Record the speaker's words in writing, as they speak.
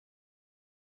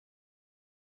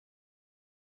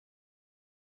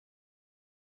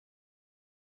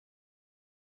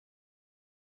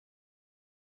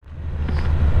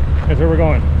That's where we're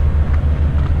going.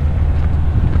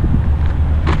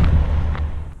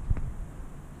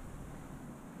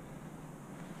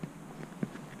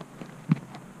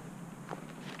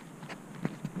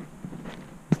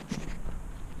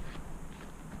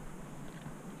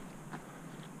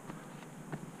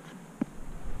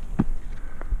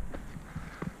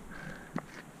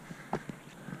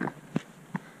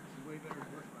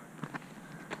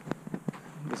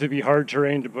 This would be hard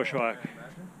terrain to bushwhack.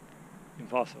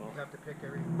 Impossible. You have to pick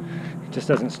every... It just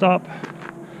doesn't stop.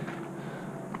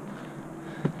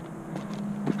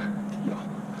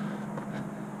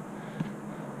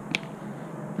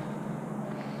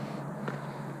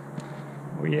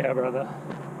 Oh yeah, brother.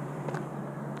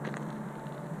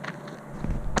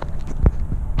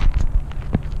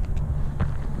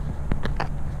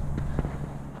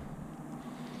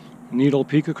 Needle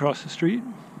Peak across the street.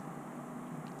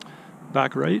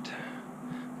 Back right.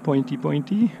 Pointy,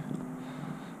 pointy.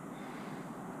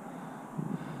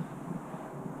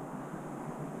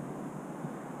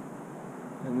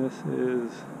 And this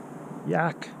is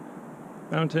Yak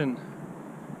Mountain.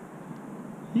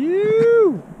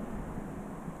 You.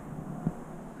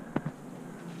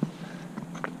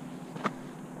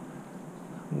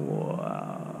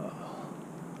 Wow.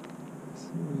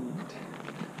 Sweet.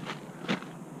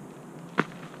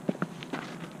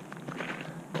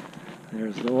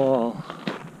 There's the wall.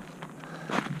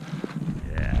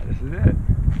 Yeah, this is it.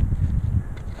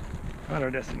 Not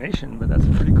our destination, but that's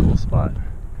a pretty cool spot.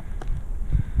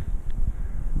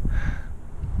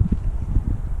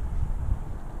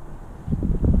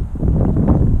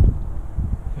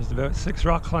 There's about 6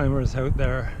 rock climbers out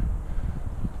there.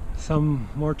 Some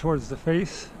more towards the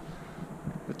face,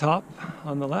 the top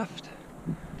on the left.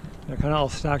 They're kind of all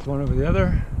stacked one over the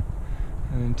other.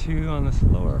 And then 2 on this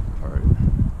lower part.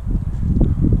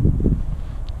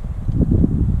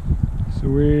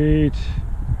 Sweet.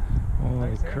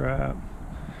 Holy crap.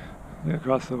 Look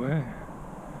across the way.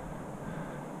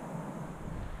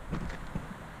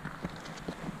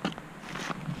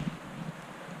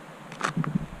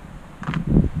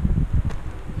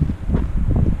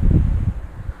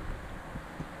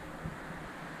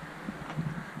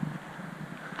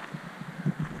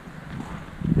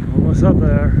 Almost up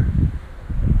there.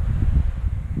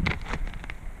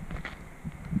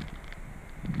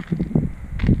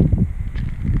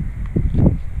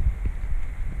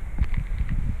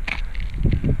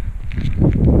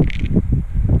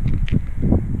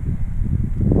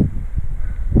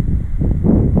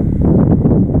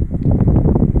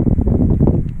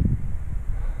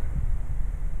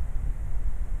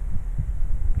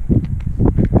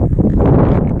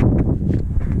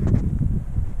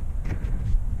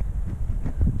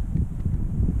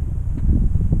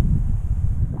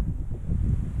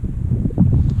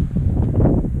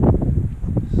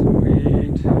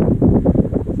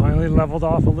 Leveled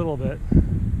off a little bit.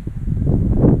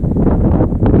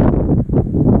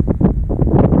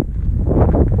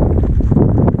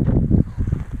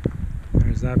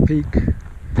 There's that peak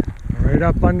right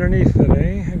up underneath it,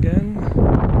 eh? Again.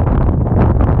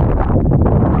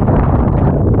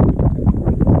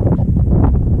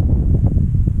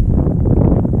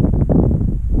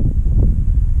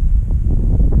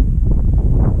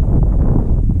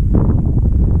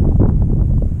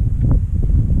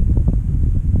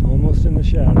 In the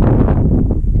shadow.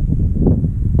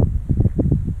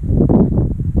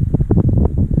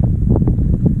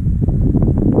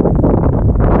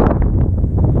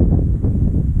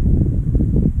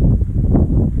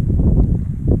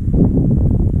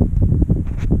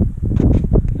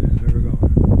 There's where we're going.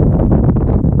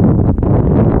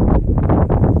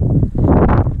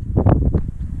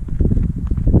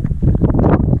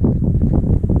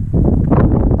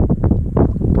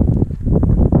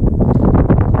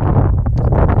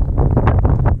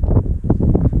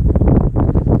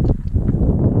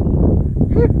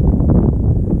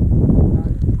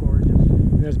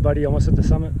 There's Buddy almost at the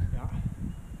summit. Yeah.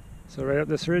 So right up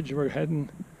this ridge we're heading.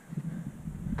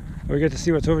 We get to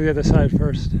see what's over the other side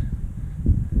first.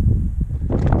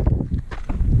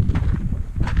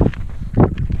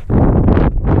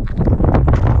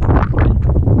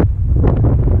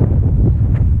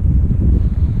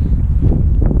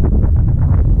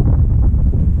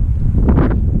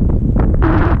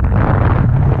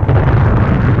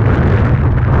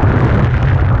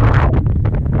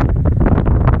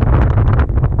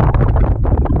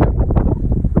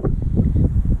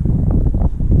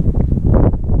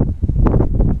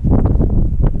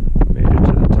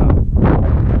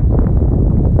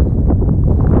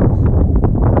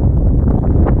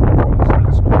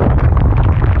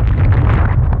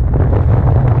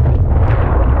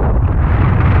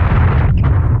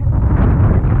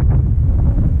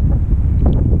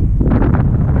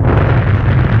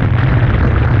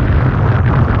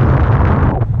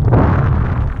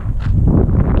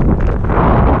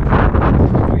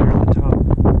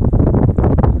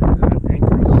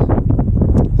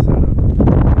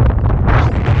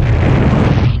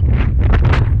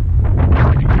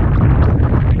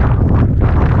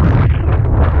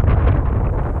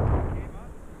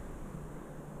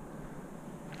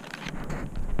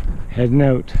 Heading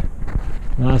out.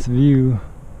 Last view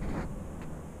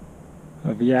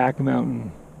of Yak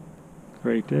Mountain.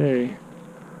 Great day.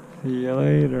 See you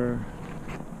later.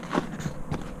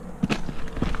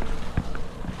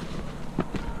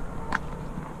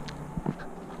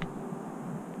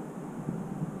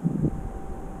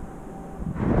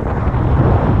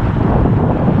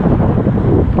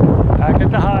 Back at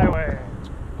the highway.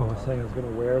 Oh, I was saying I was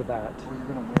going to wear that. Oh, you're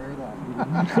going to wear that?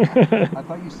 I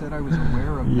thought you said I was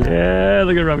aware of that. Yeah,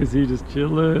 look at Robbie C just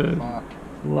chilling. Fuck.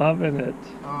 Loving it.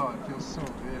 Oh, it feels so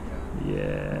good, man.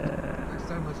 Yeah. Next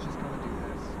time, let's just kind of do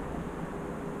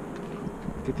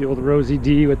this. Get the old Rosie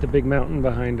D with the big mountain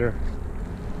behind her.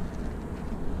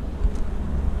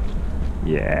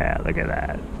 Yeah, look at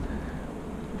that.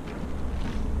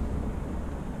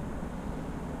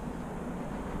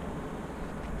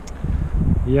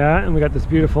 Yeah, and we got this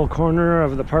beautiful corner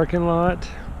of the parking lot.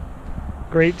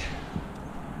 Great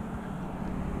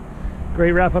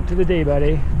wrap up to the day,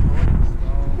 buddy.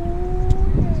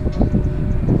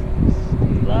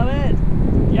 Love it.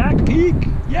 Yak Peak.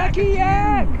 Yaky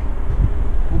Yak.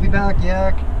 We'll be back,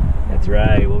 Yak. That's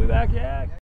right. We'll be back, Yak.